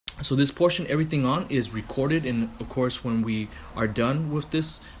So this portion, everything on, is recorded, and of course when we are done with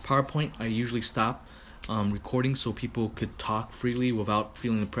this PowerPoint, I usually stop recording so people could talk freely without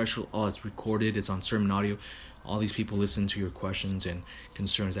feeling the pressure. Oh, it's recorded, it's on sermon audio. All these people listen to your questions and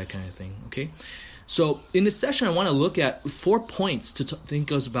concerns, that kind of thing. Okay, so in this session, I want to look at 4 points to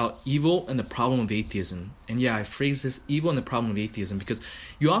think us about evil and the problem of atheism. And yeah, I phrase this, evil and the problem of atheism, because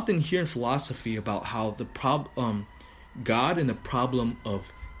you often hear in philosophy about how the God and the problem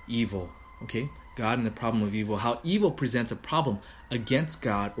of evil. Okay, God and the problem of evil, how evil presents a problem against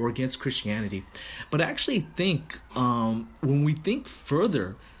God or against Christianity. But I actually think when we think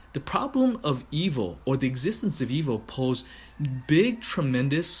further, the problem of evil or the existence of evil pose big,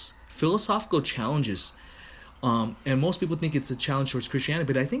 tremendous philosophical challenges. And most people think it's a challenge towards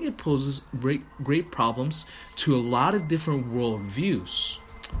Christianity, but I think it poses great problems to a lot of different worldviews,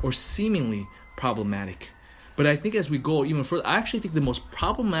 or seemingly problematic. But I think as we go even further, I actually think the most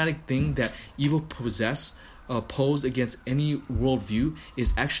problematic thing that evil pose against any worldview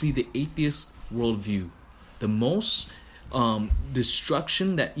is actually the atheist worldview. The most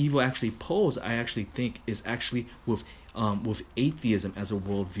destruction that evil actually pose, I actually think, is actually with atheism as a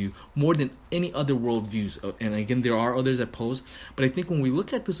worldview, more than any other worldviews. And again, there are others that pose, but I think when we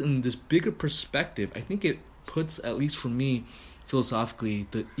look at this in this bigger perspective, I think it puts, at least for me, philosophically,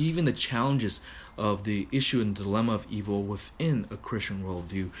 even the challenges of the issue and dilemma of evil within a Christian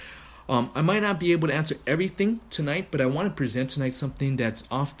worldview. I might not be able to answer everything tonight, but I want to present tonight something that's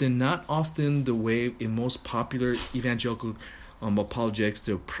not often the way in most popular evangelical apologetics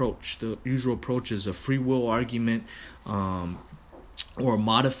to approach. The usual approach is a free will argument, or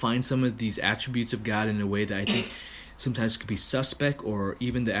modifying some of these attributes of God in a way that I think sometimes could be suspect, or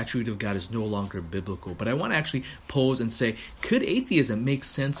even the attribute of God is no longer biblical. But I want to actually pose and say, could atheism make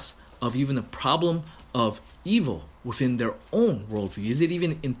sense of even the problem of evil within their own worldview? Is it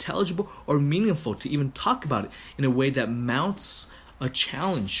even intelligible or meaningful to even talk about it in a way that mounts a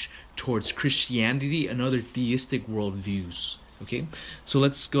challenge towards Christianity and other theistic worldviews? Okay, so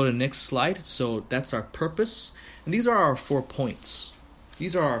let's go to the next slide. So that's our purpose, and these are our 4 points.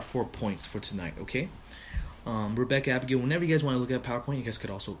 These are our 4 points for tonight, okay? Rebecca, Abigail, whenever you guys want to look at PowerPoint, you guys could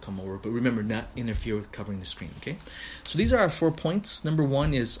also come over. But remember, not interfere with covering the screen, okay? So these are our 4 points. Number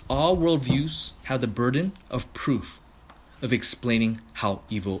 1 is all worldviews have the burden of proof of explaining how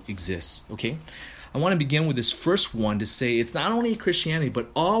evil exists, okay? I want to begin with this first one to say it's not only Christianity,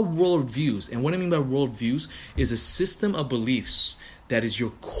 but all worldviews. And what I mean by worldviews is a system of beliefs that is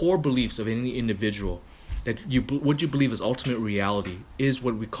your core beliefs of any individual. What you believe is ultimate reality is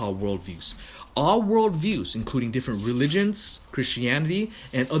what we call worldviews. All worldviews, including different religions, Christianity,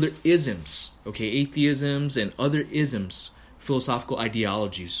 and other isms, okay, atheisms and other isms, philosophical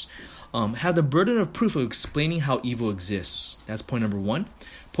ideologies, have the burden of proof of explaining how evil exists. That's point number 1.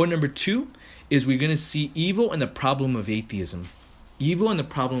 Point number 2 is we're going to see evil and the problem of atheism. Evil and the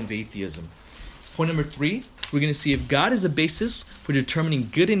problem of atheism. Point number 3, we're going to see if God is the basis for determining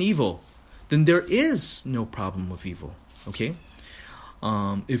good and evil, then there is no problem with evil, okay?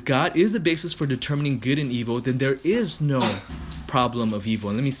 If God is the basis for determining good and evil, then there is no problem of evil.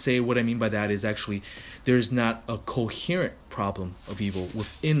 And let me say what I mean by that is actually there is not a coherent problem of evil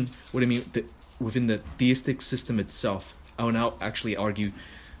within within the theistic system itself. I will now actually argue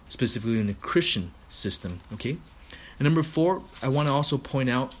specifically in the Christian system. Okay, and number 4, I want to also point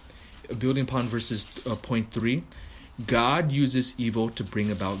out, building upon verses point 3, God uses evil to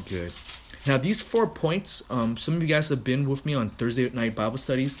bring about good. Now, these 4 points, some of you guys have been with me on Thursday night Bible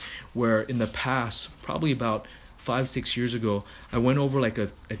studies, where in the past, probably about 5-6 years ago, I went over I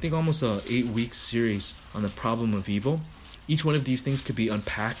think almost a 8-week series on the problem of evil. Each one of these things could be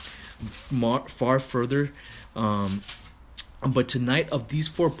unpacked far further. But tonight, of these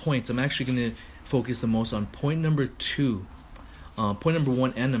 4 points, I'm actually going to focus the most on point number 2. Point number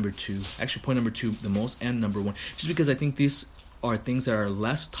 1 and number 2. Actually, point number 2 the most, and number 1. Just because I think these are things that are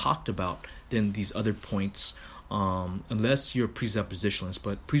less talked about than these other points, unless you're a presuppositionalist.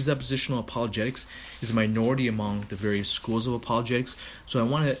 But presuppositional apologetics is a minority among the various schools of apologetics. So I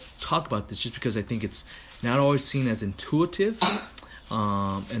want to talk about this just because I think it's not always seen as intuitive,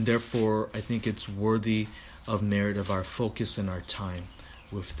 and therefore I think it's worthy of merit of our focus and our time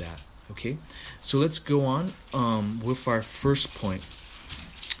with that. Okay, so let's go on with our first point.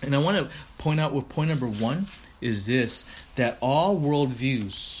 And I want to point out with point number 1 is this, that all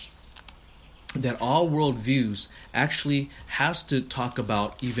worldviews actually has to talk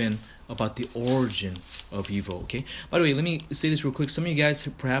about even about the origin of evil. Okay. By the way, let me say this real quick. Some of you guys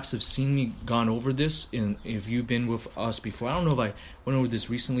perhaps have seen me gone over this, if you've been with us before. I don't know if I went over this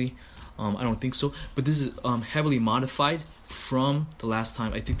recently I don't think so. But this is heavily modified from the last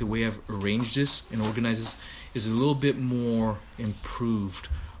time. I think the way I've arranged this and organized this is a little bit more improved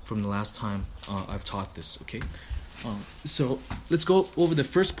from the last time I've taught this, okay? So let's go over the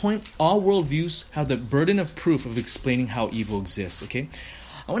first point. All worldviews have the burden of proof of explaining how evil exists, okay?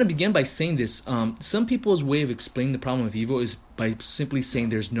 I want to begin by saying this. Some people's way of explaining the problem of evil is by simply saying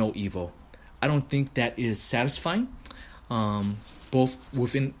there's no evil. I don't think that is satisfying, both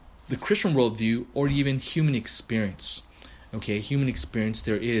within the Christian worldview or even human experience. Okay, human experience,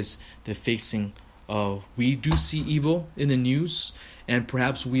 there is the facing of, we do see evil in the news, and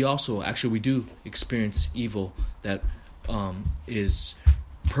perhaps we do experience evil that is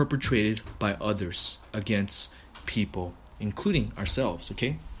perpetrated by others against people, including ourselves,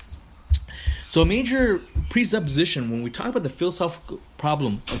 okay? So a major presupposition when we talk about the philosophical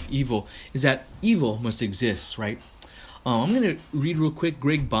problem of evil is that evil must exist, right? I'm going to read real quick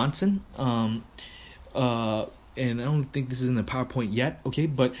Greg Bonson, and I don't think this is in the PowerPoint yet, okay?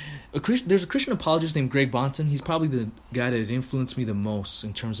 But there's a Christian apologist named Greg Bonson. He's probably the guy that influenced me the most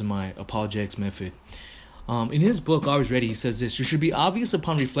in terms of my apologetics method. In his book, Always Ready, he says this: "It should be obvious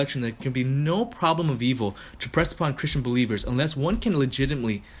upon reflection that there can be no problem of evil to press upon Christian believers unless one can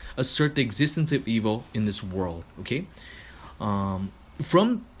legitimately assert the existence of evil in this world." Okay?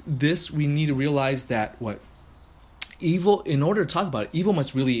 From this, we need to realize that evil, in order to talk about it, evil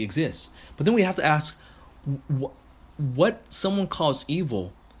must really exist. But then we have to ask, what someone calls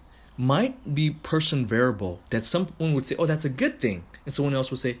evil might be person variable. That someone would say, oh, that's a good thing. And someone else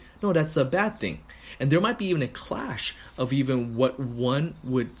would say, no, that's a bad thing. And there might be even a clash of even what one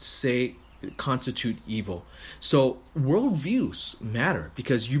would say constitute evil. So worldviews matter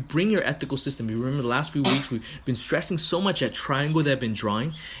because you bring your ethical system. You remember the last few weeks we've been stressing so much that triangle that I've been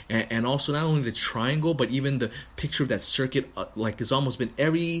drawing, and also not only the triangle but even the picture of that circuit, like it's almost been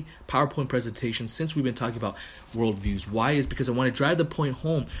every PowerPoint presentation since we've been talking about worldviews. Why? Is because I want to drive the point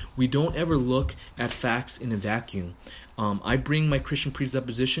home. We don't ever look at facts in a vacuum. I bring my Christian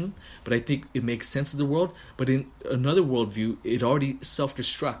presupposition, but I think it makes sense of the world. But in another worldview, it already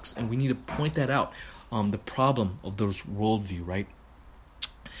self-destructs, and we need to point that out, the problem of those worldview, right?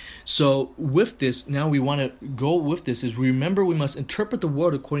 So with this, now we want to go with this is remember we must interpret the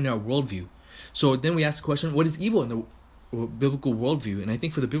world according to our worldview. So then we ask the question, what is evil in the biblical worldview? And I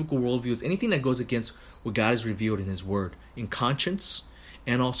think for the biblical worldview is anything that goes against what God has revealed in His Word, in conscience,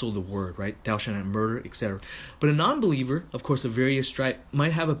 and also the word, right? Thou shalt not murder, etc. But a non-believer, of course, of various stripe,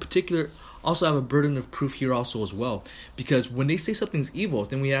 might have also have a burden of proof here also as well. Because when they say something's evil,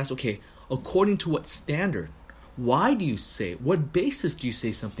 then we ask, okay, according to what standard? Why do you say, what basis do you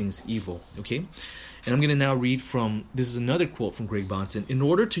say something's evil? Okay? And I'm going to now read from, this is another quote from Greg Bonson. In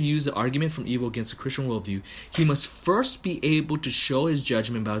order to use the argument from evil against the Christian worldview, he must first be able to show his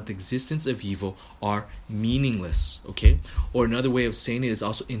judgment about the existence of evil are meaningless, okay? Or another way of saying it is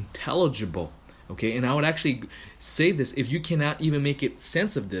also intelligible, okay? And I would actually say this, if you cannot even make it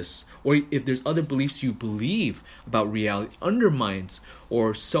sense of this, or if there's other beliefs you believe about reality, undermines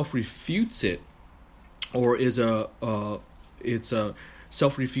or self-refutes it, or is a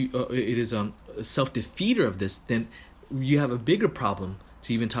self-defeater of this, then you have a bigger problem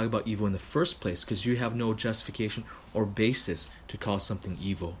to even talk about evil in the first place because you have no justification or basis to call something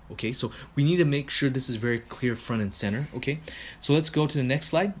evil, okay? So we need to make sure this is very clear front and center, okay? So let's go to the next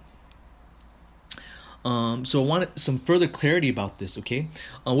slide. So I wanted some further clarity about this, okay?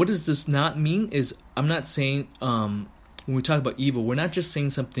 What does this not mean is I'm not saying when we talk about evil, we're not just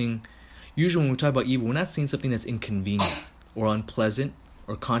saying something, usually when we talk about evil, we're not saying something that's inconvenient or unpleasant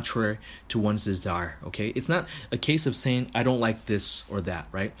or contrary to one's desire, okay? It's not a case of saying, I don't like this or that,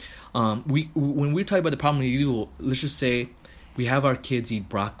 right? When we talk about the problem of evil, let's just say we have our kids eat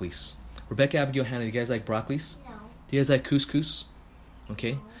broccolis. Rebecca, Abigail, Hannah, do you guys like broccolis? No. Do you guys like couscous?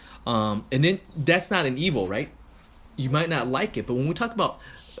 Okay. And then that's not an evil, right? You might not like it, but when we talk about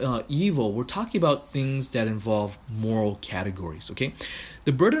evil, we're talking about things that involve moral categories, okay?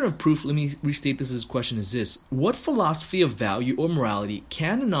 The burden of proof, let me restate this as a question, is this: what philosophy of value or morality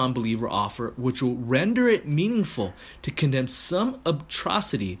can a non-believer offer which will render it meaningful to condemn some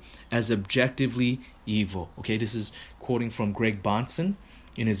atrocity as objectively evil? Okay, this is quoting from Greg Bonson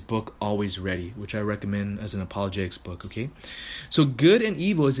in his book Always Ready, which I recommend as an apologetics book, okay? So good and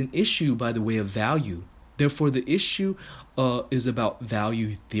evil is an issue by the way of value. Therefore, the issue is about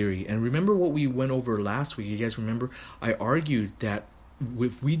value theory. And remember what we went over last week. You guys remember? I argued that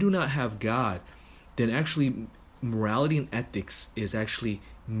if we do not have God, then actually morality and ethics is actually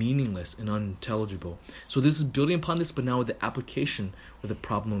meaningless and unintelligible. So this is building upon this, but now with the application of the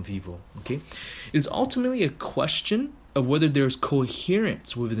problem of evil. Okay, it's ultimately a question of whether there's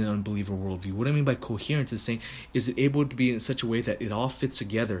coherence within the unbeliever worldview. What I mean by coherence is saying, is it able to be in such a way that it all fits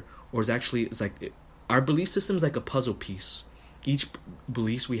together, or is actually our belief system is like a puzzle piece. Each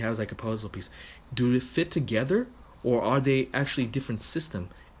beliefs we have is like a puzzle piece. Do it fit together, or are they actually different system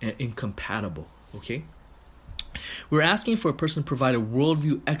and incompatible? Okay. We're asking for a person to provide a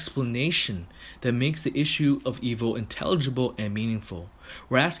worldview explanation that makes the issue of evil intelligible and meaningful.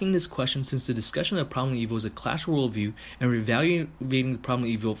 We're asking this question since the discussion of the problem of evil is a clash of worldview, and we're evaluating the problem of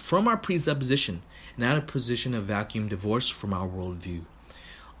evil from our presupposition, not a position of vacuum divorced from our worldview.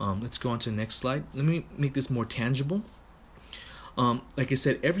 Let's go on to the next slide. Let me make this more tangible. Like I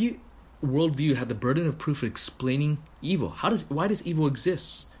said, every worldview had the burden of proof of explaining evil. Why does evil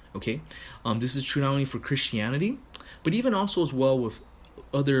exist? Okay, this is true not only for Christianity, but even also as well with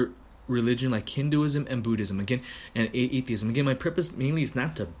other religion like Hinduism and Buddhism, again, and atheism. Again, my purpose mainly is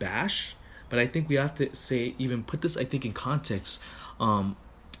not to bash, but I think we have to say, even put this, I think, in context. I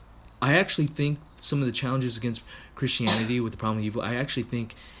actually think some of the challenges against Christianity with the problem of evil, I actually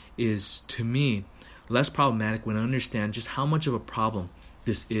think is, to me, less problematic when I understand just how much of a problem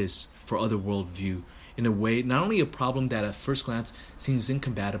this is for other worldview. In a way, not only a problem that at first glance seems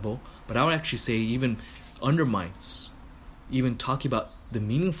incompatible, but I would actually say even undermines, even talking about the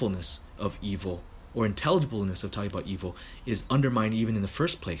meaningfulness of evil or intelligibleness of talking about evil is undermined even in the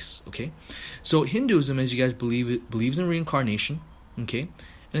first place. Okay, so Hinduism, as you guys believe, it believes in reincarnation. Okay,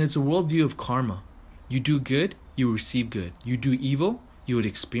 and it's a worldview of karma. You do good, you receive good. You do evil, you would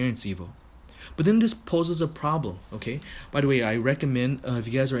experience evil. But then this poses a problem. Okay, by the way, I recommend if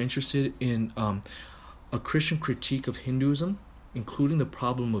you guys are interested in a Christian critique of Hinduism, including the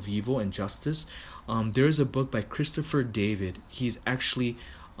problem of evil and justice, there is a book by Christopher David. He's actually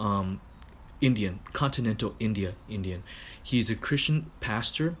Indian, continental Indian. He's a Christian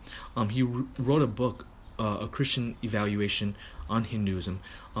pastor. He wrote a book, a Christian evaluation on Hinduism.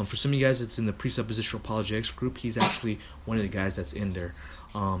 For some of you guys, it's in the presuppositional apologetics group. He's actually one of the guys that's in there.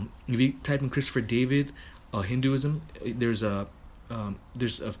 If you type in Christopher David, Hinduism, there's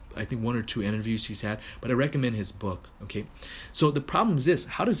I think 1 or 2 interviews he's had, but I recommend his book. Okay, so the problem is this: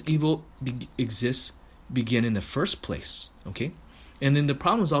 how does evil begin in the first place? Okay, and then the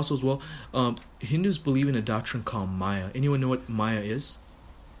problem is also as well, Hindus believe in a doctrine called Maya. Anyone know what Maya is?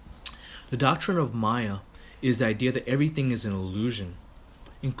 The doctrine of Maya is the idea that everything is an illusion,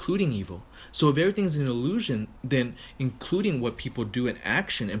 including evil. So if everything is an illusion, then including what people do in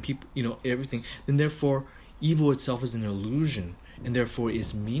action and people, everything, then therefore evil itself is an illusion, and therefore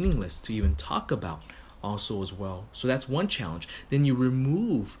is meaningless to even talk about also as well. So that's one challenge. Then you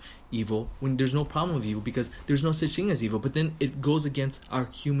remove evil when there's no problem with evil because there's no such thing as evil, but then it goes against our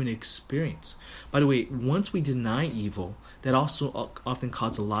human experience. By the way, once we deny evil, that also often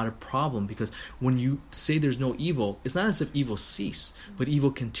causes a lot of problem, because when you say there's no evil, it's not as if evil cease, but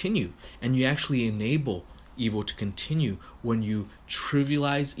evil continue, and you actually enable evil to continue when you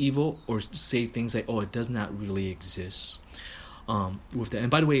trivialize evil or say things like, it does not really exist. With that.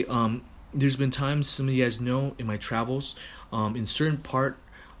 And by the way, there's been times, some of you guys know, in my travels, in certain part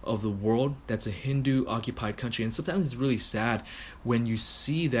of the world that's a Hindu occupied country, and sometimes it's really sad when you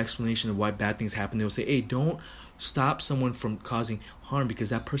see the explanation of why bad things happen. They'll say, hey, don't stop someone from causing harm because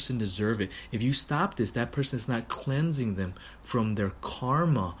that person deserves it. If you stop this, that person is not cleansing them from their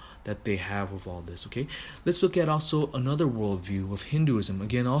karma that they have with all this. Okay, let's look at also another worldview of Hinduism.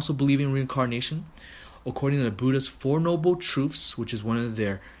 Again, also believing in reincarnation. According to Buddha's Four Noble Truths, which is one of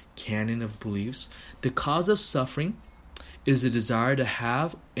their canon of beliefs, the cause of suffering is the desire to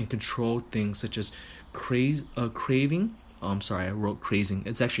have and control things such as craving. I wrote crazing.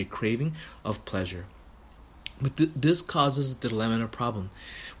 It's actually craving of pleasure. But this causes the dilemma and a problem.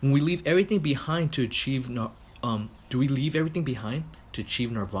 When we leave everything behind to achieve, do we leave everything behind to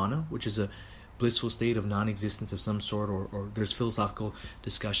achieve nirvana, which is a blissful state of non-existence of some sort, or there's philosophical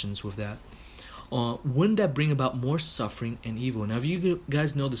discussions with that? Wouldn't that bring about more suffering and evil? Now, if you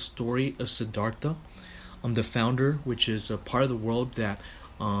guys know the story of Siddhartha, the founder, which is a part of the world that,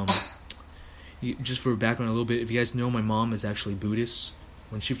 just for background a little bit, if you guys know, my mom is actually Buddhist.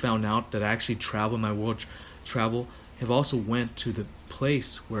 When she found out that I actually travel my world travel, have also went to the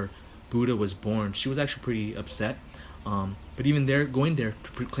place where Buddha was born, she was actually pretty upset. But even there, going there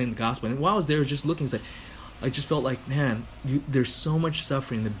to proclaim the gospel, and while I was there, I was just looking, it's like, I just felt like, man, there's so much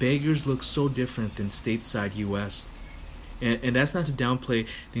suffering. The beggars look so different than stateside U.S. And that's not to downplay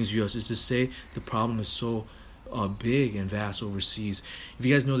things U.S. It's to say the problem is so big and vast overseas. If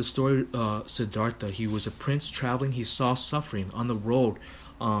you guys know the story, Siddhartha, he was a prince traveling. He saw suffering on the road.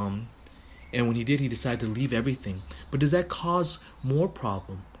 And when he did, he decided to leave everything. But does that cause more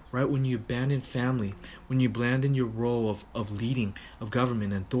problem right? When you abandon family, when you abandon your role of leading, of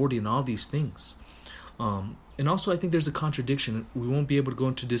government and authority and all these things. And also I think there's a contradiction. We won't be able to go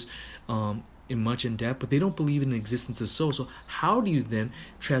into this in depth, but they don't believe in the existence of soul. So how do you then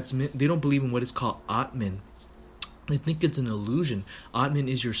transmit? They don't believe in what is called Atman. They think it's an illusion. Atman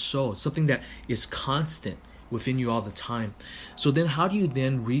is your soul, something that is constant within you all the time. So then how do you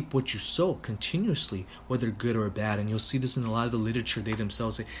then reap what you sow continuously, whether good or bad? And you'll see this in a lot of the literature. They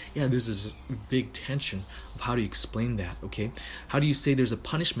themselves say, yeah, there's this big tension of how do you explain that, okay? How do you say there's a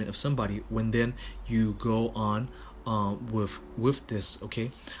punishment of somebody when then you go on with this,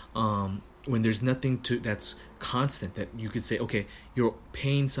 okay? When there's nothing that's constant, that you could say, okay, you're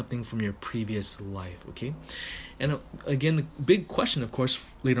paying something from your previous life, okay? And again, the big question, of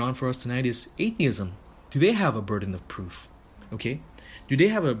course, later on for us tonight is atheism. Do they have a burden of proof, okay? Do they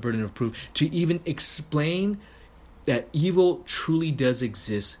have a burden of proof to even explain that evil truly does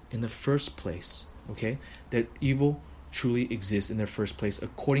exist in the first place, okay? That evil truly exists in the first place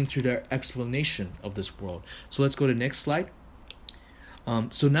according to their explanation of this world. So let's go to the next slide.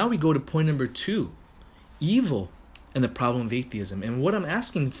 So now we go to point number 2, evil and the problem of atheism. And what I'm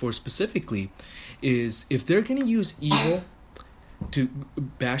asking for specifically is if they're going to use evil to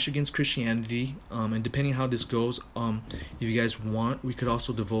bash against Christianity, and depending how this goes, if you guys want, we could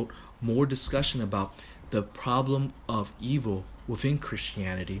also devote more discussion about the problem of evil within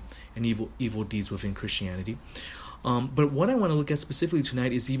Christianity and evil deeds within Christianity. But what I want to look at specifically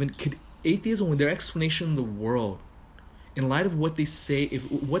tonight is even could atheism, with their explanation of the world, in light of what they say, if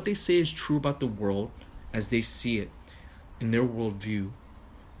what they say is true about the world as they see it in their worldview,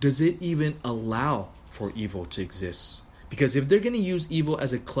 does it even allow for evil to exist? Because if they're going to use evil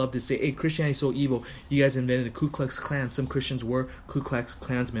as a club to say, hey, Christianity is so evil, you guys invented the Ku Klux Klan. Some Christians were Ku Klux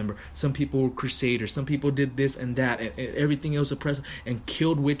Klans member. Some people were crusaders. Some people did this and that and everything else oppressive and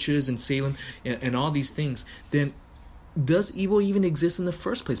killed witches in Salem and all these things. Then does evil even exist in the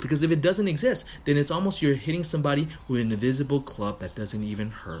first place? Because if it doesn't exist, then it's almost you're hitting somebody with an invisible club that doesn't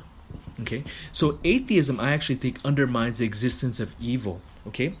even hurt. Okay, so atheism, I actually think, undermines the existence of evil.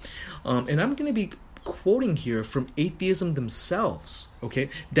 Okay, and I'm going to be quoting here from atheism themselves. Okay,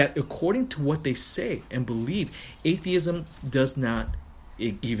 that according to what they say and believe, atheism does not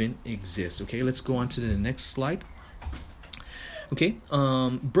even exist. Okay, let's go on to the next slide. Okay,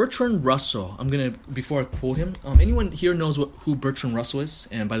 Bertrand Russell. I'm gonna, before I quote him, anyone here knows who Bertrand Russell is?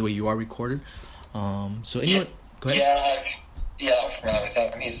 And by the way, you are recorded. So anyone, go ahead. Yeah, I'm familiar with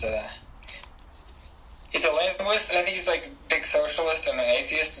him. He's a linguist, and I think he's like a big socialist and an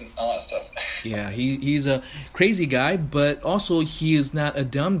atheist and all that stuff. Yeah, he's a crazy guy, but also he is not a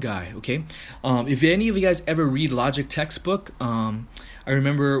dumb guy. Okay, if any of you guys ever read logic textbook, I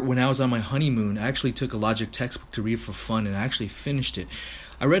remember when I was on my honeymoon, I actually took a logic textbook to read for fun, and I actually finished it.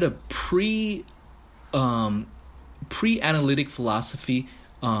 I read a pre-analytic philosophy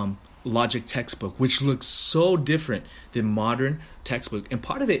logic textbook, which looks so different than modern textbook. And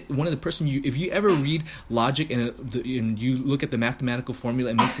part of it, one of the person if you ever read logic and you look at the mathematical formula,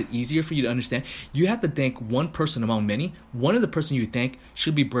 it makes it easier for you to understand. You have to thank one person among many. One of the person you thank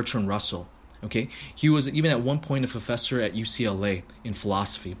should be Bertrand Russell. Okay, he was even at one point a professor at UCLA in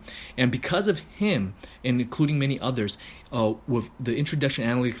philosophy, and because of him, and including many others, with the introduction to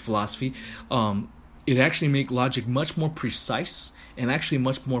analytic philosophy, it actually made logic much more precise and actually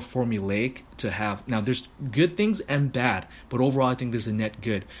much more formulaic to have. Now, there's good things and bad, but overall, I think there's a net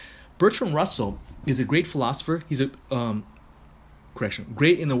good. Bertrand Russell is a great philosopher. He's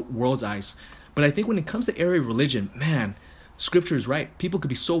great in the world's eyes, but I think when it comes to area of religion, man, Scripture is right. People could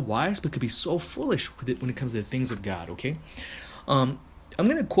be so wise, but could be so foolish with it when it comes to the things of God. Okay, I'm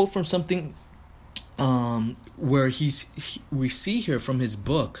going to quote from something where we see here from his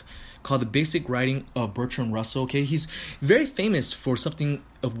book called The Basic Writing of Bertrand Russell. Okay, he's very famous for something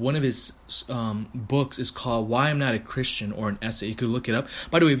of one of his books is called Why I'm Not a Christian, or an essay. You could look it up.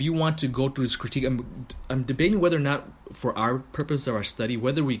 By the way, if you want to go through this critique, I'm debating whether or not, for our purpose of our study,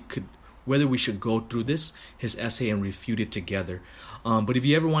 whether we should go through his essay and refute it together. But if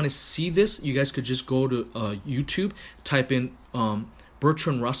you ever want to see this, you guys could just go to YouTube, type in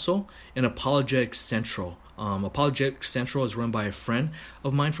Bertrand Russell and Apologetics Central. Apologetics Central is run by a friend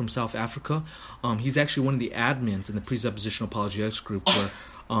of mine from South Africa. He's actually one of the admins in the presuppositional apologetics group where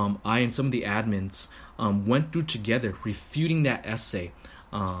I and some of the admins went through together refuting that essay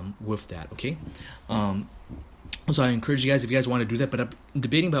with that. Okay. So I encourage you guys, if you guys want to do that, but I'm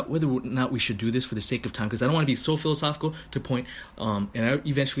debating about whether or not we should do this for the sake of time, because I don't want to be so philosophical to point, and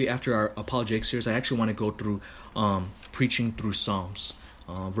eventually after our apologetic series, I actually want to go through preaching through Psalms.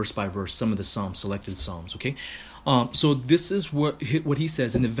 verse by verse, some of the Psalms, selected Psalms, okay? So this is what he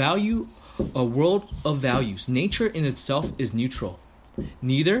says. In the world of values, nature in itself is neutral,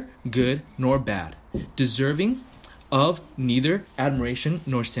 neither good nor bad, deserving of neither admiration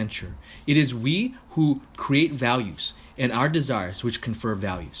nor censure. It is we who create values and our desires which confer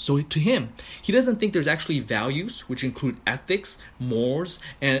values. So to him, he doesn't think there's actually values which include ethics, morals,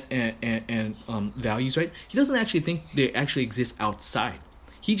 and values, right? He doesn't actually think they actually exist outside.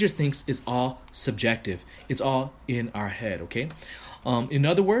 He just thinks it's all subjective. It's all in our head, okay? In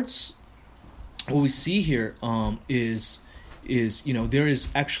other words, what we see here is there is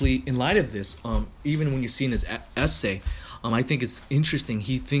actually, in light of this, even when you see in his essay, I think it's interesting.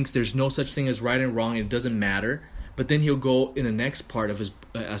 He thinks there's no such thing as right and wrong, and it doesn't matter. But then he'll go in the next part of his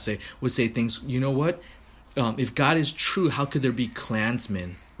essay, would say things, you know what? If God is true, how could there be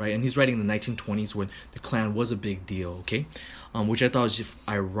Klansmen, right? And he's writing in the 1920s when the Klan was a big deal, okay? Which I thought was just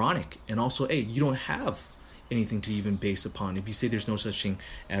ironic. And also, hey, you don't have anything to even base upon if you say there's no such thing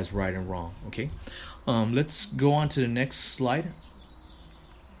as right and wrong, okay? Let's go on to the next slide.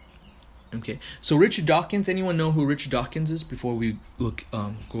 Okay, so Richard Dawkins, anyone know who Richard Dawkins is before we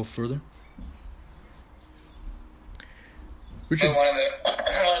go further? Richard, one of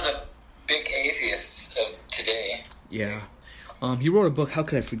the big atheists of today. Yeah. He wrote a book. How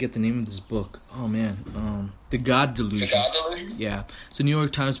could I forget the name of this book? Oh man, The God Delusion. The God Delusion? Yeah, it's a New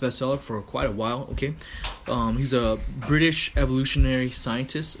York Times bestseller for quite a while. Okay, he's a British evolutionary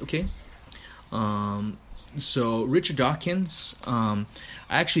scientist. Okay, so Richard Dawkins, I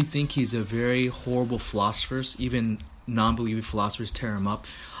actually think he's a very horrible philosopher. Even non-believing philosophers tear him up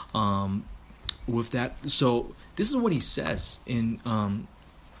with that. So this is what he says in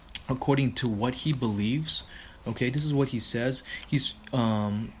according to what he believes. Okay, this is what he says. He's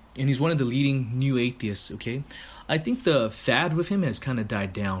and he's one of the leading new atheists. Okay, I think the fad with him has kind of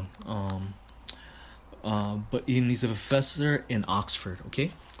died down. But he's a professor in Oxford.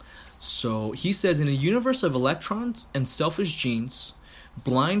 Okay, so he says in a universe of electrons and selfish genes,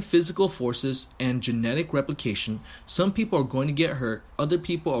 blind physical forces, and genetic replication, some people are going to get hurt, other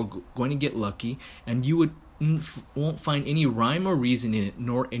people are going to get lucky, and you won't find any rhyme or reason in it,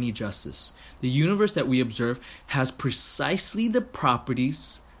 nor any justice. The universe that we observe has precisely the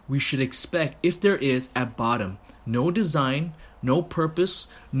properties we should expect if there is, at bottom, no design, no purpose,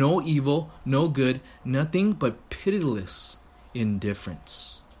 no evil, no good, nothing but pitiless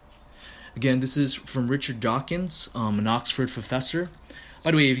indifference. Again, this is from Richard Dawkins, an Oxford professor. By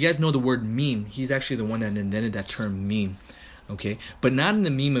the way, if you guys know the word meme, he's actually the one that invented that term meme. Okay, but not in the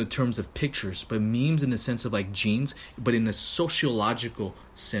meme in terms of pictures, but memes in the sense of like genes, but in a sociological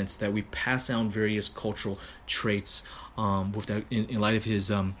sense that we pass down various cultural traits with that in light of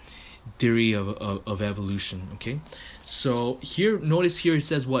his theory of evolution. Okay, so notice here he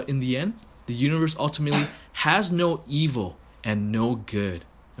says what in the end the universe ultimately has no evil and no good.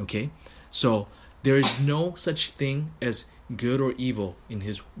 Okay, so there is no such thing as good or evil in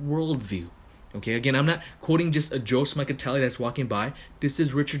his worldview. Okay, again, I'm not quoting just a Joe Smicatelli that's walking by. This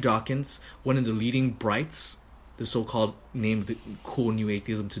is Richard Dawkins, one of the leading brights, the so-called name of the cool new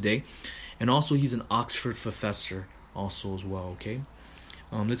atheism today. And also, he's an Oxford professor also as well, okay?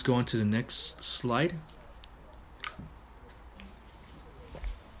 Let's go on to the next slide.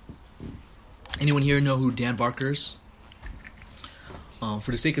 Anyone here know who Dan Barker is?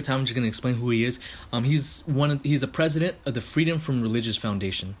 For the sake of time, I'm just going to explain who he is. He's a president of the Freedom from Religious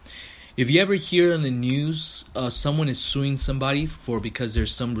Foundation. If you ever hear on the news someone is suing somebody because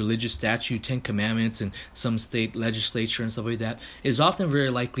there's some religious statute, 10 Commandments, and some state legislature and stuff like that, it's often very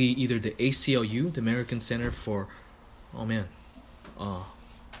likely either the ACLU, the American Center for... Oh, man. What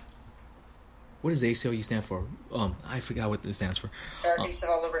does the ACLU stand for? I forgot what it stands for. American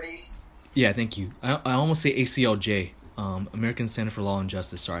Civil Liberties. Yeah, thank you. I almost say ACLJ. American Center for Law and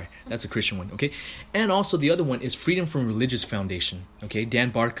Justice. Sorry, that's a Christian one. Okay, and also the other one is Freedom from Religious Foundation. Okay, Dan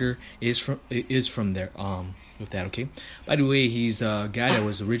Barker is from there. With that. Okay. By the way, he's a guy that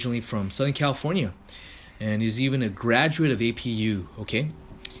was originally from Southern California, and is even a graduate of APU. Okay,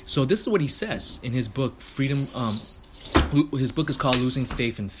 so this is what he says in his book Freedom. His book is called Losing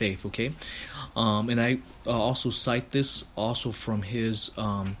Faith in Faith. Okay, and I also cite this also from his.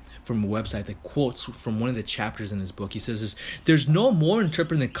 From a website that quotes from one of the chapters in his book. He says there's no more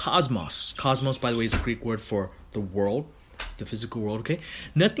interpreted than cosmos. Cosmos, by the way, is a Greek word for the world, the physical world, okay?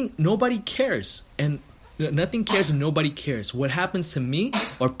 Nobody cares, and nothing cares and nobody cares. What happens to me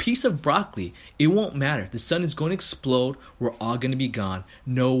or a piece of broccoli, it won't matter. The sun is going to explode. We're all going to be gone.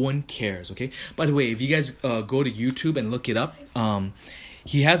 No one cares, okay? By the way, if you guys go to YouTube and look it up,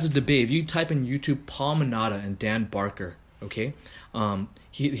 he has a debate. If you type in YouTube Paul Manata and Dan Barker, okay,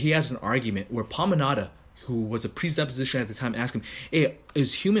 he has an argument where Parmenada, who was a presupposition at the time, asked him, hey,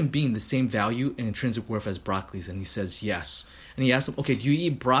 is human being the same value and intrinsic worth as broccolis? And he says yes. And he asked him, okay, do you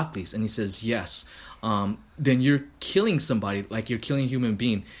eat broccolis? And he says yes. Then you're killing somebody like you're killing a human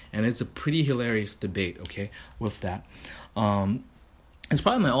being. And it's a pretty hilarious debate, okay, with that. It's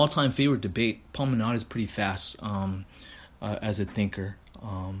probably my all-time favorite debate. Parmenada is pretty fast as a thinker,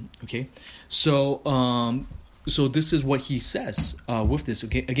 okay? So this is what he says with this.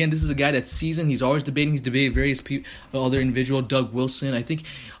 Okay, again, this is a guy that's seasoned. He's always debating. He's debated various other individual. Doug Wilson.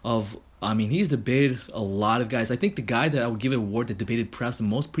 He's debated a lot of guys. I think the guy that I would give an award that debated perhaps the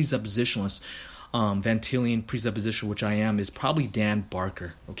most presuppositionalist, Van Tillian presupposition, which I am, is probably Dan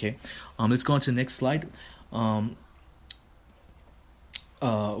Barker. Okay, let's go on to the next slide.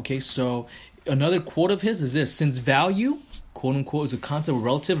 Okay, so another quote of his is this: since value, quote unquote, is a concept of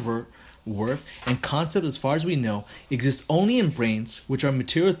relative worth, and concept, as far as we know, exists only in brains, which are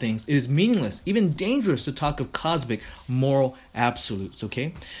material things, it is meaningless, even dangerous, to talk of cosmic moral absolutes.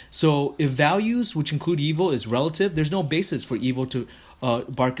 Okay, so if values, which include evil, is relative, there's no basis for evil to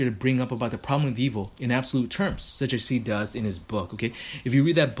Barker to bring up about the problem of evil in absolute terms, such as he does in his book. Okay, if you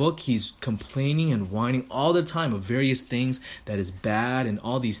read that book, he's complaining and whining all the time of various things that is bad and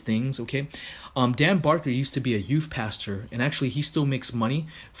all these things. Okay, Dan Barker used to be a youth pastor, and actually he still makes money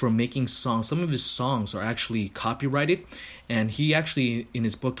from making songs. Some of his songs are actually copyrighted, and he actually in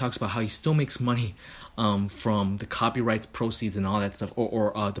his book talks about how he still makes money from the copyrights proceeds and all that stuff,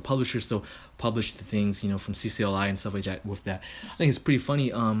 or the publishers still publish the things, from CCLI and stuff like that with that. I think it's pretty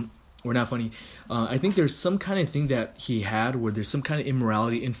funny, or not funny. I think there's some kind of thing that he had where there's some kind of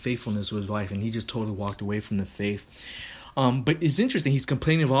immorality and faithfulness with his wife, and he just totally walked away from the faith. But it's interesting, he's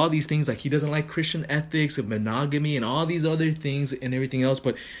complaining of all these things, like he doesn't like Christian ethics of monogamy and all these other things and everything else.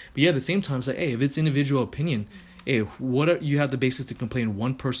 But yeah, at the same time, it's like, hey, if it's individual opinion, hey, you have the basis to complain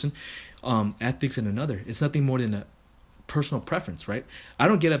one person ethics in another? It's nothing more than a personal preference, right? I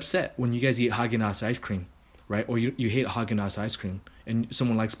don't get upset when you guys eat Haagen-Dazs ice cream, right? Or you hate Haagen-Dazs ice cream and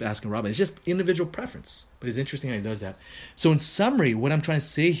someone likes Baskin-Robbins. It's just individual preference. But it's interesting how he does that. So in summary, what I'm trying to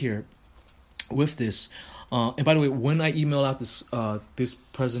say here with this, and by the way, when I email out this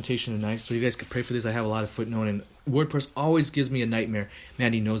presentation tonight, so you guys can pray for this, I have a lot of footnote, and WordPress always gives me a nightmare.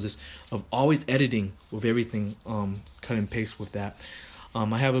 Mandy knows this, of always editing with everything, cut and paste with that.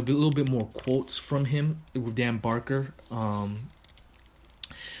 I have a little bit more quotes from him with Dan Barker.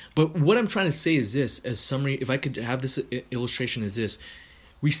 But what I'm trying to say is this, as summary, if I could have this illustration, is this.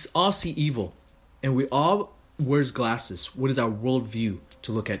 We all see evil, and we all wears glasses. What is our worldview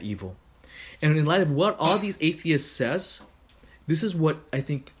to look at evil? And in light of what all these atheists says, this is what I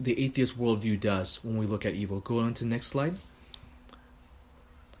think the atheist worldview does when we look at evil. Go on to the next slide.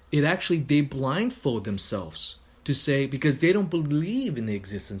 They blindfold themselves to say, because they don't believe in the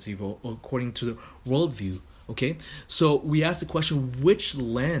existence of evil according to the worldview. Okay, so we ask the question, which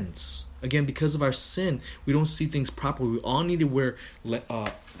lens? Again, because of our sin, we don't see things properly. We all need to wear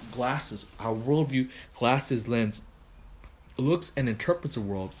glasses. Our worldview, glasses, lens, looks and interprets the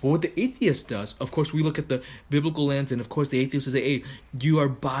world. But what the atheist does, of course, we look at the biblical lens, and of course the atheist will say, hey, you are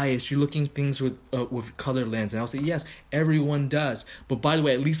biased. You're looking at things with color lens. And I'll say, yes, everyone does. But by the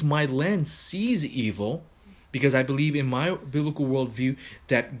way, at least my lens sees evil, because I believe in my biblical worldview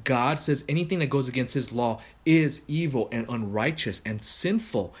that God says anything that goes against his law is evil and unrighteous and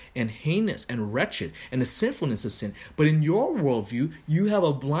sinful and heinous and wretched, and the sinfulness of sin. But in your worldview, you have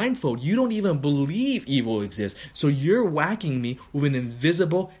a blindfold. You don't even believe evil exists. So you're whacking me with an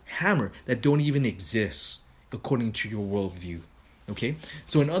invisible hammer that don't even exist according to your worldview. Okay?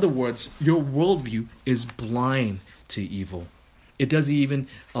 So in other words, your worldview is blind to evil. It doesn't even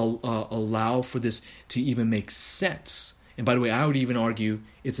allow for this to even make sense. And by the way, I would even argue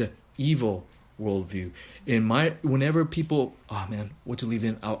it's an evil worldview. Whenever people, what to leave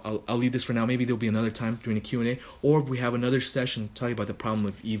in? I'll leave this for now. Maybe there'll be another time during the Q&A, or if we have another session talking about the problem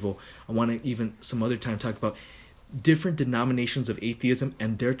of evil. I want to even some other time talk about different denominations of atheism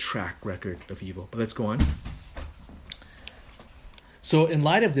and their track record of evil. But let's go on. So in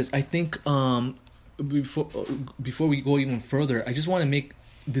light of this, I think before we go even further, I just want to make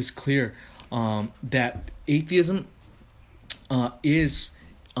this clear that atheism is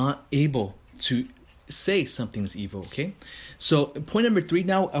unable to say something's evil. Okay, so point number 3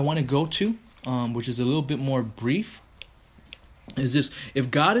 now I want to go to, which is a little bit more brief, is this: if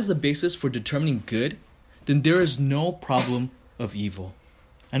God is the basis for determining good, then there is no problem of evil.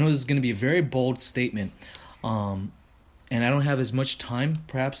 I know this is going to be a very bold statement, and I don't have as much time,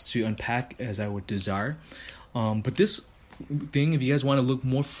 perhaps, to unpack as I would desire. But this thing, if you guys want to look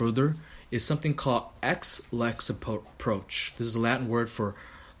more further is something called ex-lex approach. This is a Latin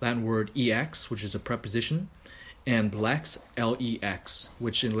word ex, which is a preposition, and lex, L-E-X,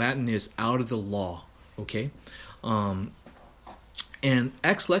 which in Latin is out of the law. Okay? And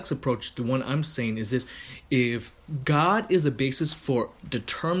ex-lex approach, the one I'm saying is this: if God is a basis for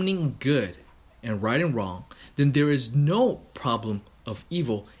determining good and right and wrong, then there is no problem of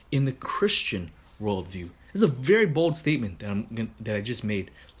evil in the Christian worldview. This is a very bold statement that I just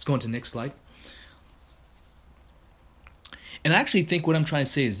made. Let's go on to the next slide. And I actually think what I'm trying to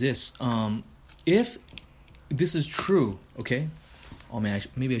say is this: if this is true, okay? Oh man,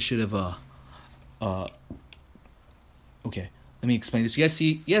 maybe I should have. Okay, let me explain this.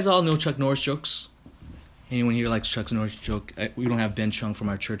 You guys all know Chuck Norris jokes. Anyone here likes Chuck Norris joke? We don't have Ben Chung from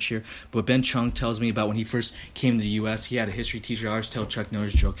our church here, but Ben Chung tells me about when he first came to the U.S. He had a history teacher always tell Chuck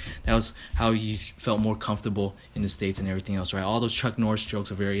Norris joke. That was how he felt more comfortable in the States and everything else, right? All those Chuck Norris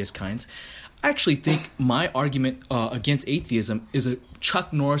jokes of various kinds. I actually think my argument against atheism is a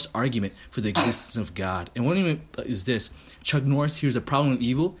Chuck Norris argument for the existence of God. And what I mean is this: Chuck Norris hears a problem of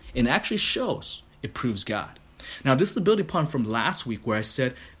evil and actually shows it proves God. Now, this is building upon from last week where I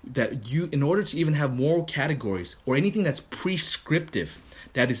said that in order to even have moral categories or anything that's prescriptive,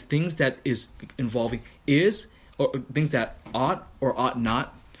 that is things that is involving is or things that ought or ought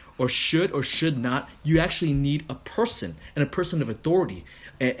not or should not, you actually need a person and a person of authority.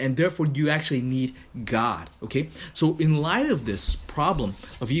 And therefore, you actually need God, okay? So in light of this problem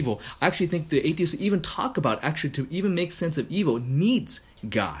of evil, I actually think the atheists even talk about actually to even make sense of evil needs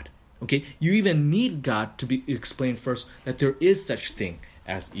God. Okay, you even need God to be explained first that there is such thing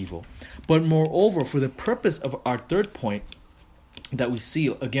as evil. But moreover, for the purpose of our third point that we see,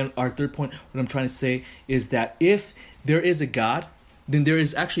 again, our third point, what I'm trying to say is that if there is a God, then there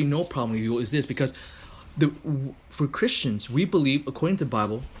is actually no problem with evil. Is this because for Christians, we believe, according to the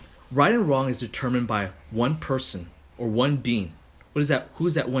Bible, right and wrong is determined by one person or one being. What is that? Who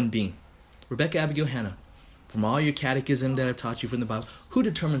is that one being? Rebecca, Abigail, Hannah. From all your catechism that I've taught you from the Bible, who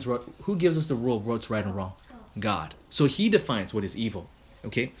gives us the rule of what's right and wrong? God. So he defines what is evil.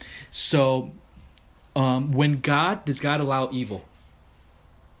 Okay? So, does God allow evil?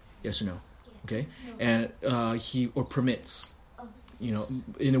 Yes or no? Okay? And he permits,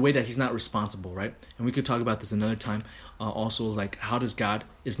 in a way that he's not responsible, right? And we could talk about this another time. Also, like, how does God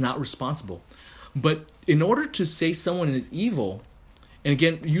is not responsible? But in order to say someone is evil, and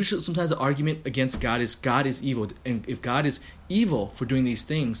again, usually sometimes the argument against God is evil. And if God is evil for doing these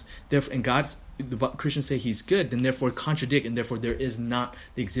things, therefore, and the Christians say he's good, then therefore contradict, and therefore there is not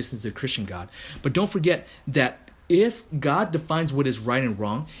the existence of the Christian God. But don't forget that if God defines what is right and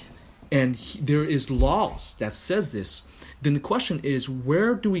wrong, and there is laws that says this, then the question is,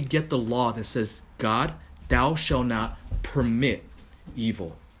 where do we get the law that says, God, thou shalt not permit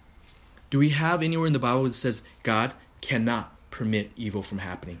evil? Do we have anywhere in the Bible that says God cannot permit evil from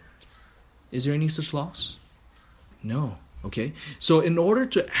happening? Is there any such laws? No. Okay. So in order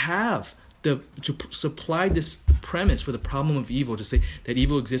to have to supply this premise for the problem of evil, to say that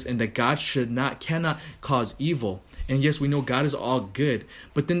evil exists and that God cannot cause evil, and yes, we know God is all good,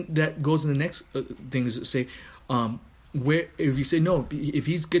 but then that goes in the next thing is to say, where if you say no, if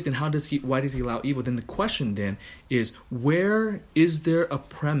he's good, then why does he allow evil? Then the question then is, where is there a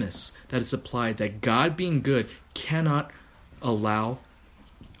premise that is applied that God being good cannot allow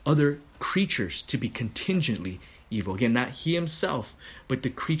other creatures to be contingently evil? Again, not he himself, but the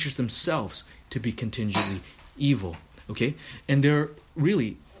creatures themselves to be contingently evil. Okay? And there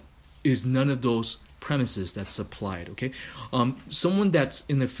really is none of those premises that's applied. Okay? Someone that's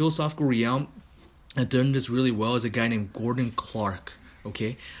in the philosophical realm and done this really well is a guy named Gordon Clark.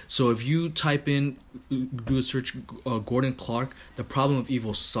 Okay? So if you type in, do a search, Gordon Clark, the problem of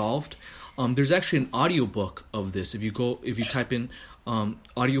evil solved, there's actually an audiobook of this. If you type in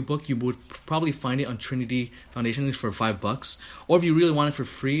audiobook, you would probably find it on Trinity Foundation for $5. Or if you really want it for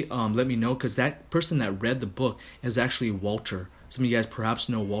free, let me know, because that person that read the book is actually Walter. Some of you guys perhaps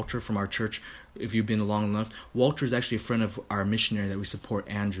know Walter from our church if you've been long enough. Walter is actually a friend of our missionary that we support,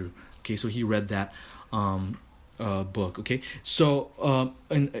 Andrew. Okay, so he read that book. Okay, so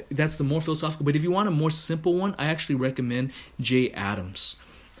and that's the more philosophical. But if you want a more simple one, I actually recommend J. Adams.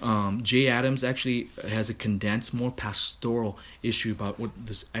 J. Adams actually has a condensed, more pastoral issue about what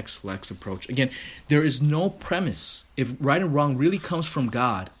this ex-lex approach. Again, there is no premise. If right and wrong really comes from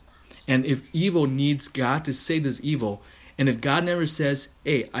God, and if evil needs God to say this evil, and if God never says,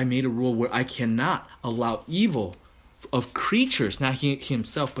 hey, I made a rule where I cannot allow evil of creatures, not he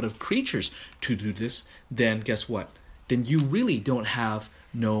himself, but of creatures to do this, then guess what? Then you really don't have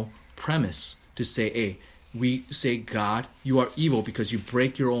no premise to say, hey, we say, God, you are evil because you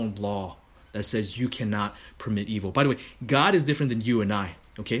break your own law. that says you cannot permit evil. By the way, God is different than you and I,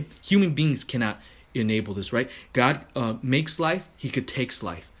 okay? Human beings cannot enable this, right? God makes life, he could takes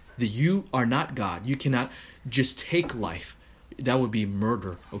life. You are not God. You cannot just take life. That would be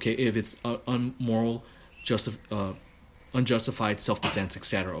murder, okay? If it's unmoral, unjustified self-defense,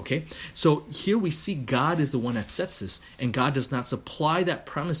 etc., okay? So here we see God is the one that sets this, and God does not supply that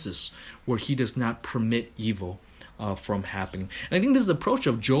premises where he does not permit evil from happening. And I think this is the approach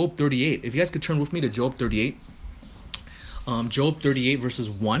of Job 38. If you guys could turn with me to Job 38. Job 38 verses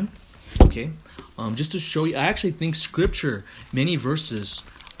 1, okay? Just to show you, I actually think Scripture, many verses,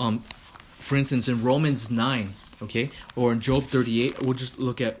 for instance, in Romans 9, okay, or in Job 38, we'll just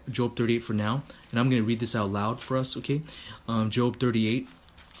look at Job 38 for now, and I'm going to read this out loud for us, okay? Job 38,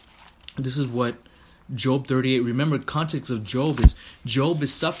 this is what Job 38, remember the context of Job is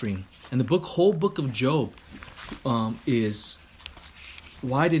suffering, and the whole book of Job is,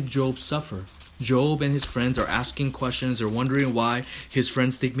 why did Job suffer? Job and his friends are asking questions, they're wondering why. His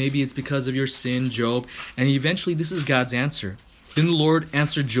friends think maybe it's because of your sin, Job, and eventually this is God's answer. Then the Lord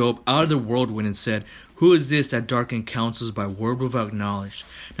answered Job out of the whirlwind and said, "Who is this that darkens counsels by word without knowledge?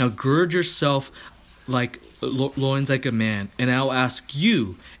 Now gird yourself like loins like a man, and I'll ask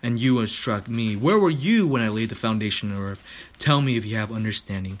you, and you instruct me. Where were you when I laid the foundation of the earth? Tell me if you have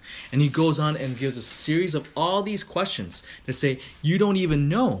understanding." And he goes on and gives a series of all these questions that say, you don't even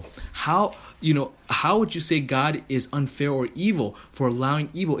know. How would you say God is unfair or evil for allowing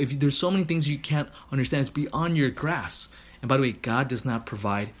evil? If there's so many things you can't understand, it's beyond your grasp. And by the way, God does not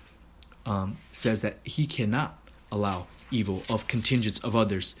provide, says that he cannot allow evil of contingents of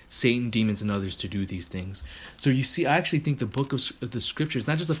others, Satan, demons, and others to do these things. So you see, I actually think the book of the Scripture is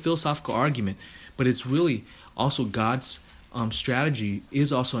not just a philosophical argument, but it's really also God's strategy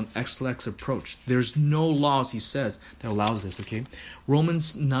is also an excellent approach. There's no laws, he says, that allows this, okay?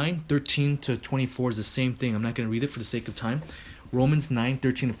 Romans 9:13-24 is the same thing. I'm not going to read it for the sake of time. Romans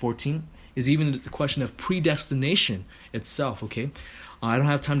 9:13-14 is even the question of predestination itself, okay? I don't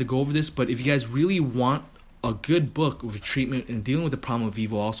have time to go over this, but if you guys really want a good book with treatment and dealing with the problem of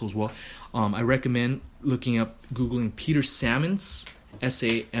evil also as well, I recommend Googling Peter Sammons,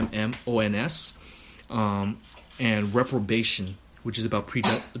 Sammons, and Reprobation, which is about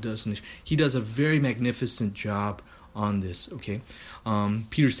predestination. He does a very magnificent job on this, okay?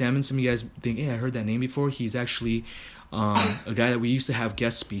 Peter Sammons, some of you guys think, hey, I heard that name before. He's actually a guy that we used to have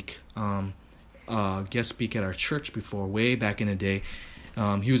guest speak at our church before, way back in the day.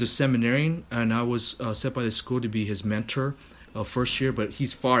 He was a seminarian, and I was set by the school to be his mentor first year, but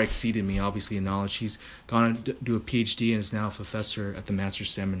he's far exceeded me, obviously, in knowledge. He's gone to do a PhD and is now a professor at the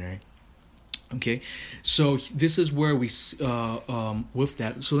Master's Seminary. Okay, so this is where we, with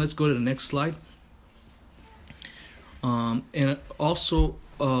that. So let's go to the next slide. And also,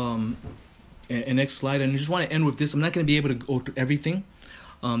 next slide, and I just want to end with this. I'm not going to be able to go through everything.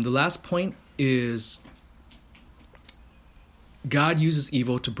 The last point is God uses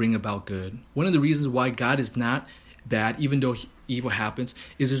evil to bring about good. One of the reasons why God is not bad, even though evil happens,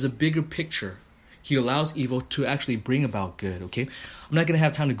 is there's a bigger picture. He allows evil to actually bring about good, okay? I'm not going to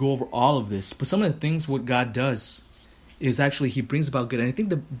have time to go over all of this, but some of the things what God does is actually he brings about good. And I think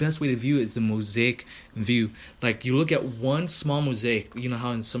the best way to view it is the mosaic view. Like you look at one small mosaic, you know how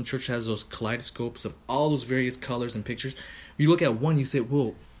in some church has those kaleidoscopes of all those various colors and pictures. You look at one, you say,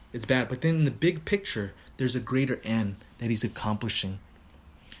 whoa, it's bad. But then in the big picture, there's a greater end that he's accomplishing.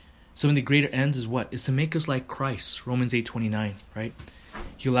 Some of the greater ends is what? Is to make us like Christ. Romans 8:29, right?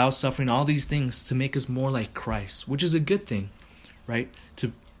 He allows suffering, all these things to make us more like Christ, which is a good thing, right?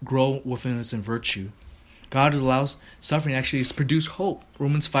 To grow within us in virtue. God allows suffering actually to produce hope.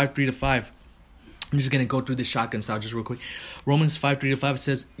 Romans 5:3-5. I'm just going to go through this shotgun style just real quick. Romans 5:3-5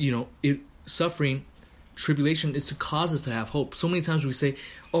 says, suffering, tribulation is to cause us to have hope. So many times we say,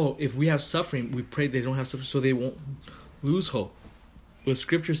 oh, if we have suffering, we pray they don't have suffering so they won't lose hope. But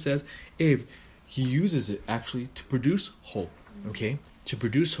Scripture says, if he uses it actually to produce hope, okay? To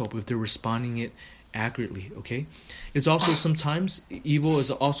produce hope if they're responding it accurately, okay? It's also sometimes evil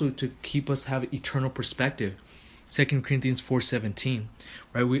is also to keep us have eternal perspective. 2 Corinthians 4:17,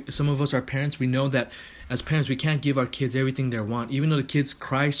 right? Some of us are parents. We know that as parents we can't give our kids everything they want. Even though the kids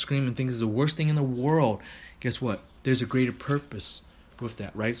cry, scream, and think it's the worst thing in the world, guess what? There's a greater purpose with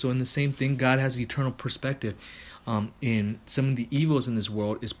that, right? So in the same thing, God has an eternal perspective. In some of the evils in this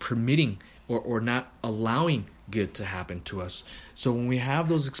world is permitting or not allowing good to happen to us. So when we have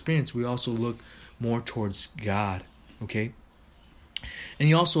those experiences, we also look more towards God, okay? And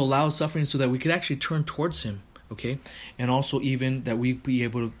he also allows suffering so that we could actually turn towards him, okay? And also even that we be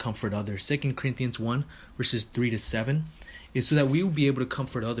able to comfort others. 2 Corinthians 1, verses 3-7 is so that we will be able to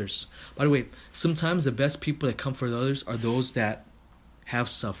comfort others. By the way, sometimes the best people that comfort others are those that have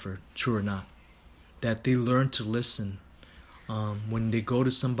suffered, true or not. That they learn to listen. When they go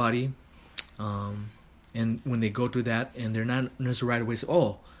to somebody, and when they go through that, and they're not necessarily right away say,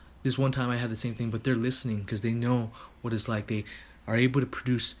 oh, this one time I had the same thing, but they're listening because they know what it's like. They are able to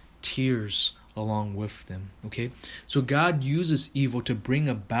produce tears along with them, okay? So God uses evil to bring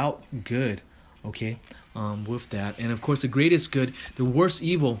about good, okay, with that. And of course, the greatest good, the worst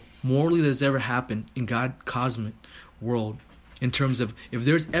evil morally that's ever happened in God's cosmic world, in terms of if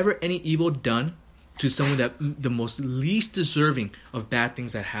there's ever any evil done to someone that the most least deserving of bad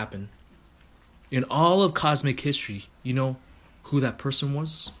things that happen in all of cosmic history, you know who that person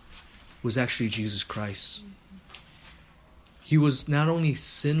was? Was actually Jesus Christ. He was not only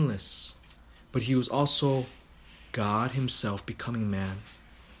sinless, but he was also God himself becoming man.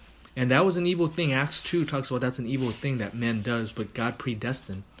 And that was an evil thing. Acts 2 talks about that's an evil thing that man does, but God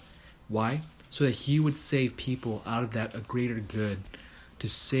predestined. Why? So that he would save people out of that a greater good, to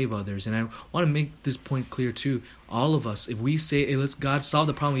save others. And I want to make this point clear too. All of us, if we say, hey, let's God solve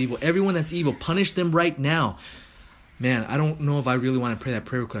the problem of evil, everyone that's evil, punish them right now. Man, I don't know if I really want to pray that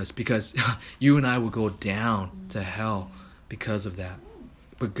prayer request, because you and I will go down to hell because of that.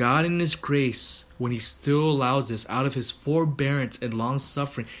 But God in his grace, when he still allows us out of his forbearance and long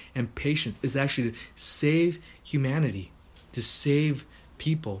suffering and patience, is actually to save humanity, to save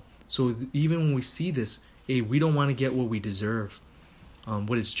people. So even when we see this, hey, we don't want to get what we deserve,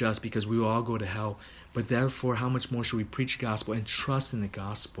 what is just, because we will all go to hell. But therefore, how much more should we preach the gospel and trust in the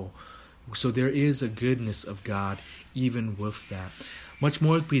gospel? So there is a goodness of God even with that. Much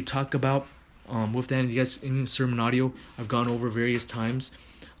more we talk about with that. And you guys, in sermon audio, I've gone over various times.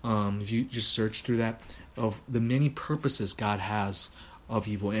 If you just search through that, of the many purposes God has of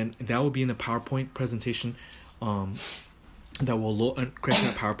evil. And that will be in the PowerPoint presentation that will create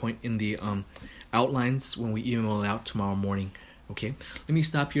that PowerPoint in the outlines when we email it out tomorrow morning. Okay, let me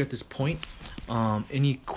stop here at this point. Any